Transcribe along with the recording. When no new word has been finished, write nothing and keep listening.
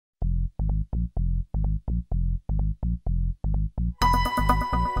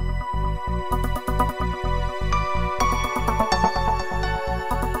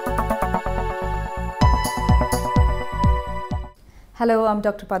Hello, I'm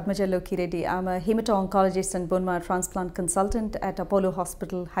Dr. Padmaja Lokireddy. I'm a haemato-oncologist and bone marrow transplant consultant at Apollo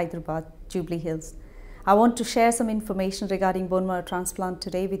Hospital, Hyderabad, Jubilee Hills. I want to share some information regarding bone marrow transplant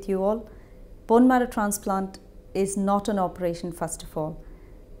today with you all. Bone marrow transplant is not an operation, first of all.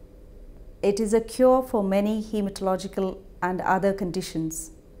 It is a cure for many hematological and other conditions.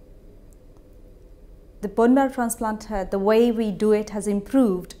 The bone marrow transplant, the way we do it has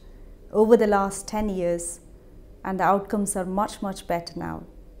improved over the last 10 years. And the outcomes are much better now.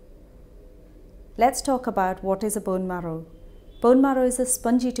 Let's talk about what is a bone marrow. Bone marrow is a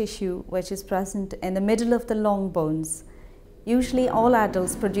spongy tissue which is present in the middle of the long bones. Usually all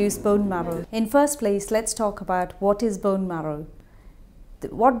adults produce bone marrow. In first place, let's talk about what is bone marrow.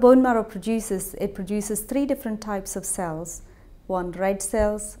 What bone marrow produces, it produces 3 different types of cells. One, red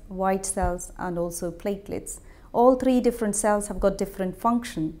cells, white cells, and also platelets. All 3 different cells have got different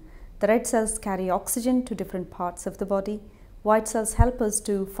function. The red cells carry oxygen to different parts of the body, white cells help us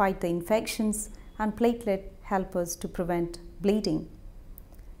to fight the infections, and platelet help us to prevent bleeding.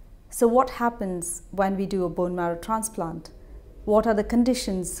 So what happens when we do a bone marrow transplant? What are the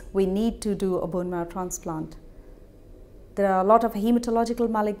conditions we need to do a bone marrow transplant? There are a lot of hematological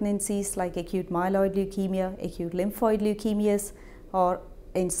malignancies like acute myeloid leukemia, acute lymphoid leukemias, or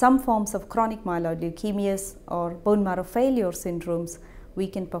in some forms of chronic myeloid leukemias or bone marrow failure syndromes. We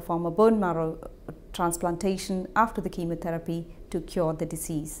can perform a bone marrow transplantation after the chemotherapy to cure the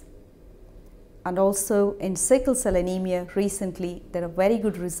disease. And also in sickle cell anemia, recently there are very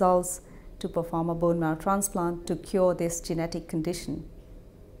good results to perform a bone marrow transplant to cure this genetic condition.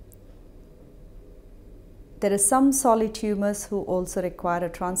 There are some solid tumors who also require a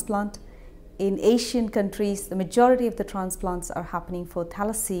transplant. In Asian countries, the majority of the transplants are happening for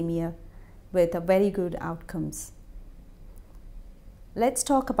thalassemia with a very good outcomes. Let's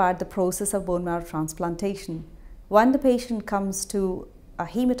talk about the process of bone marrow transplantation. When the patient comes to a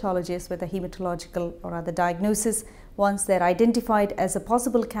hematologist with a hematological or other diagnosis, once they're identified as a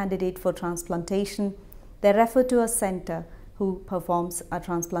possible candidate for transplantation, they're referred to a center who performs a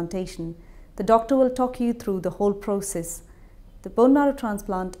transplantation. The doctor will talk you through the whole process. The bone marrow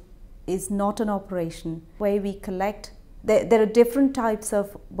transplant is not an operation where we collect. There are different types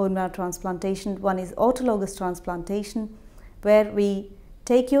of bone marrow transplantation. One is autologous transplantation, where we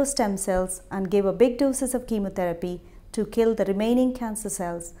take your stem cells and give a big doses of chemotherapy to kill the remaining cancer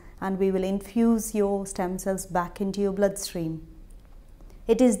cells, and we will infuse your stem cells back into your bloodstream.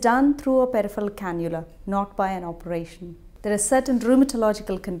 It is done through a peripheral cannula, not by an operation. There are certain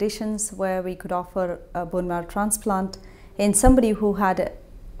rheumatological conditions where we could offer a bone marrow transplant in somebody who had a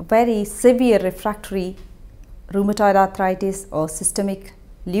very severe refractory rheumatoid arthritis or systemic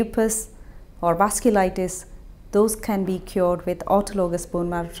lupus or vasculitis. Those can be cured with autologous bone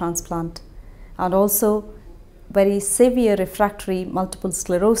marrow transplant. And also very severe refractory multiple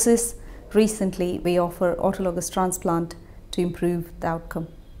sclerosis. Recently we offer autologous transplant to improve the outcome.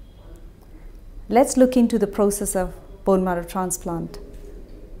 Let's look into the process of bone marrow transplant.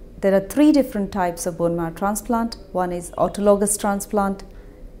 There are 3 different types of bone marrow transplant. One is autologous transplant.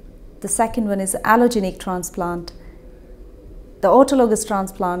 The second one is allogenic transplant. The autologous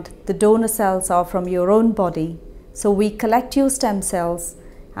transplant, the donor cells are from your own body. So we collect your stem cells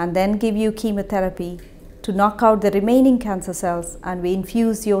and then give you chemotherapy to knock out the remaining cancer cells, and we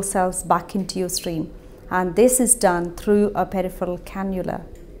infuse your cells back into your stream. And this is done through a peripheral cannula.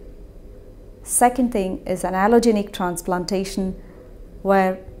 Second thing is an allogenic transplantation,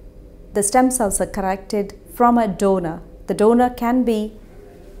 where the stem cells are collected from a donor. The donor can be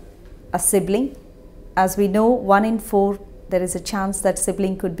a sibling. As we know, 1 in 4 there is a chance that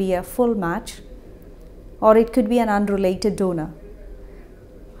sibling could be a full match, or it could be an unrelated donor.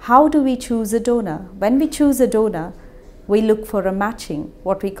 How do we choose a donor? When we choose a donor, we look for a matching,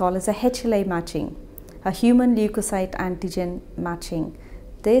 what we call as a HLA matching, a human leukocyte antigen matching.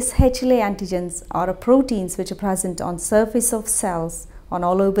 These HLA antigens are proteins which are present on surface of cells on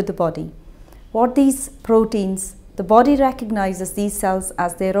all over the body. What these proteins, the body recognizes these cells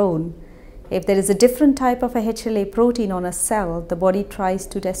as their own. If there is a different type of a HLA protein on a cell, the body tries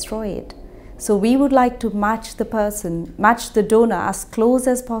to destroy it. So we would like to match the donor as close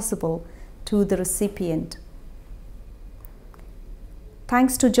as possible to the recipient.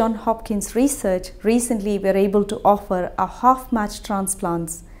 Thanks to Johns Hopkins research, recently we are able to offer a half-match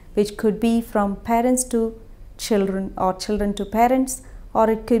transplants, which could be from parents to children or children to parents, or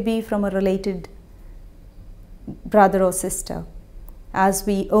it could be from a related brother or sister. as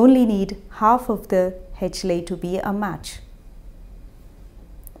we only need half of the HLA to be a match.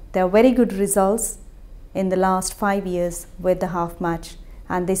 There are very good results in the last 5 years with the half match,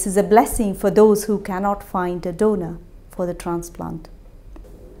 and this is a blessing for those who cannot find a donor for the transplant.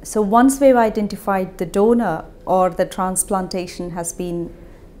 So once we've identified the donor or the transplantation has been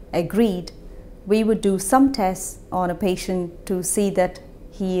agreed, we would do some tests on a patient to see that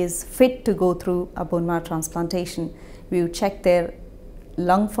he is fit to go through a bone marrow transplantation. We would check their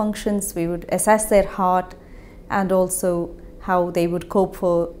lung functions, we would assess their heart, and also how they would cope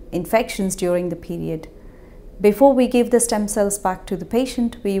for infections during the period. Before we give the stem cells back to the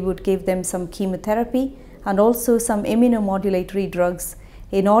patient, we would give them some chemotherapy and also some immunomodulatory drugs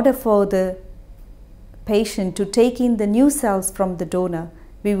in order for the patient to take in the new cells from the donor.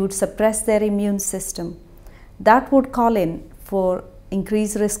 We would suppress their immune system. That would call in for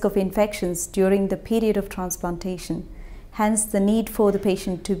increased risk of infections during the period of transplantation. Hence the need for the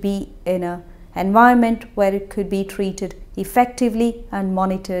patient to be in an environment where it could be treated effectively and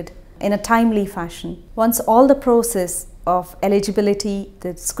monitored in a timely fashion. Once all the process of eligibility,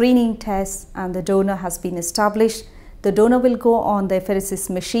 the screening tests and the donor has been established, the donor will go on the apheresis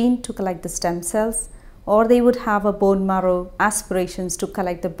machine to collect the stem cells, or they would have a bone marrow aspirations to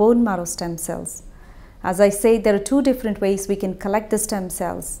collect the bone marrow stem cells. As I say, there are two different ways we can collect the stem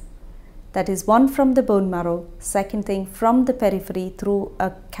cells. That is, one from the bone marrow, second thing from the periphery through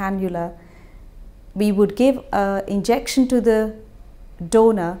a cannula. We would give an injection to the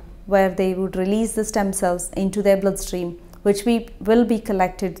donor where they would release the stem cells into their bloodstream, which will be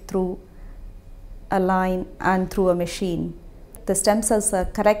collected through a line and through a machine. The stem cells are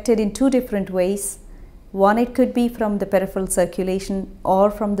collected in two different ways. One, it could be from the peripheral circulation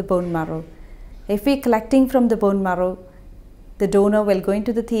or from the bone marrow. If we're collecting from the bone marrow, the donor will go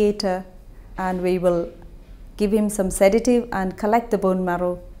into the theatre and we will give him some sedative and collect the bone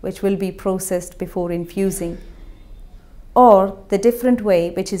marrow, which will be processed before infusing. Or the different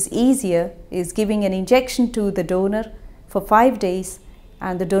way, which is easier, is giving an injection to the donor for 5 days,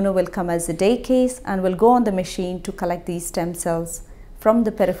 and the donor will come as a day case and will go on the machine to collect these stem cells from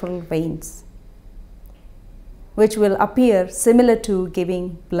the peripheral veins, which will appear similar to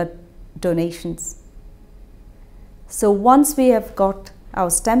giving blood donations. So once we have got our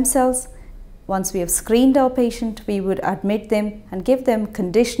stem cells, once we have screened our patient, we would admit them and give them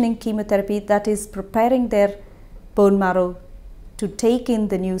conditioning chemotherapy, that is preparing their bone marrow to take in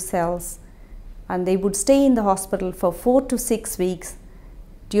the new cells, and they would stay in the hospital for 4 to 6 weeks,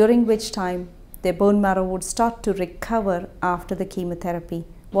 during which time their bone marrow would start to recover after the chemotherapy.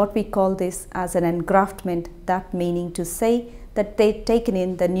 What we call this as an engraftment, that meaning to say that they've taken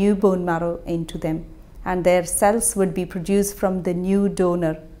in the new bone marrow into them and their cells would be produced from the new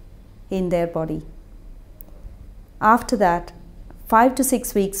donor in their body. After that, 5 to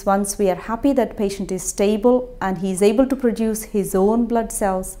 6 weeks, once we are happy that patient is stable and he is able to produce his own blood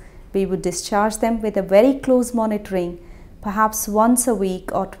cells, we would discharge them with a very close monitoring, perhaps once a week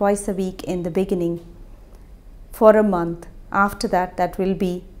or twice a week in the beginning, for a month. After that, that will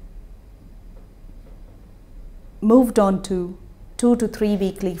be moved on to 2 to 3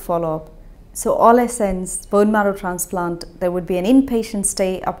 weekly follow-up. So all essence, bone marrow transplant, there would be an inpatient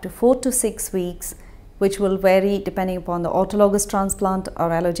stay up to 4 to 6 weeks, which will vary depending upon the autologous transplant or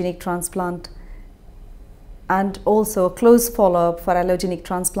allogenic transplant, and also a close follow-up for allogenic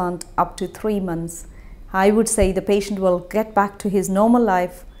transplant up to 3 months. I would say the patient will get back to his normal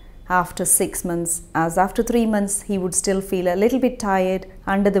life after 6 months, as after 3 months he would still feel a little bit tired,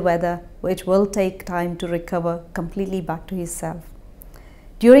 under the weather, which will take time to recover completely back to his self.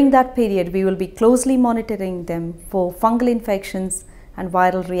 During that period, we will be closely monitoring them for fungal infections and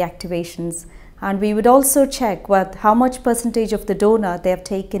viral reactivations, and we would also check how much percentage of the donor they have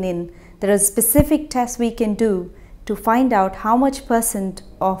taken in. There are specific tests we can do to find out how much percent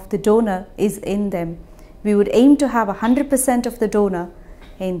of the donor is in them. We would aim to have 100% of the donor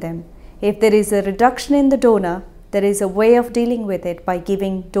in them. If there is a reduction in the donor, there is a way of dealing with it by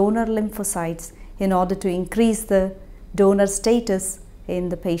giving donor lymphocytes in order to increase the donor status in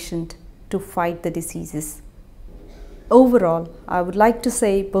the patient to fight the diseases. Overall, I would like to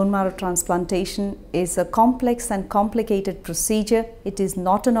say bone marrow transplantation is a complex and complicated procedure. It is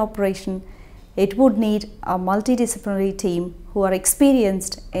not an operation. It would need a multidisciplinary team who are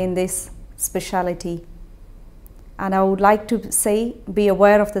experienced in this specialty. And I would like to say, be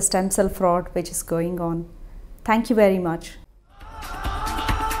aware of the stem cell fraud which is going on. Thank you very much.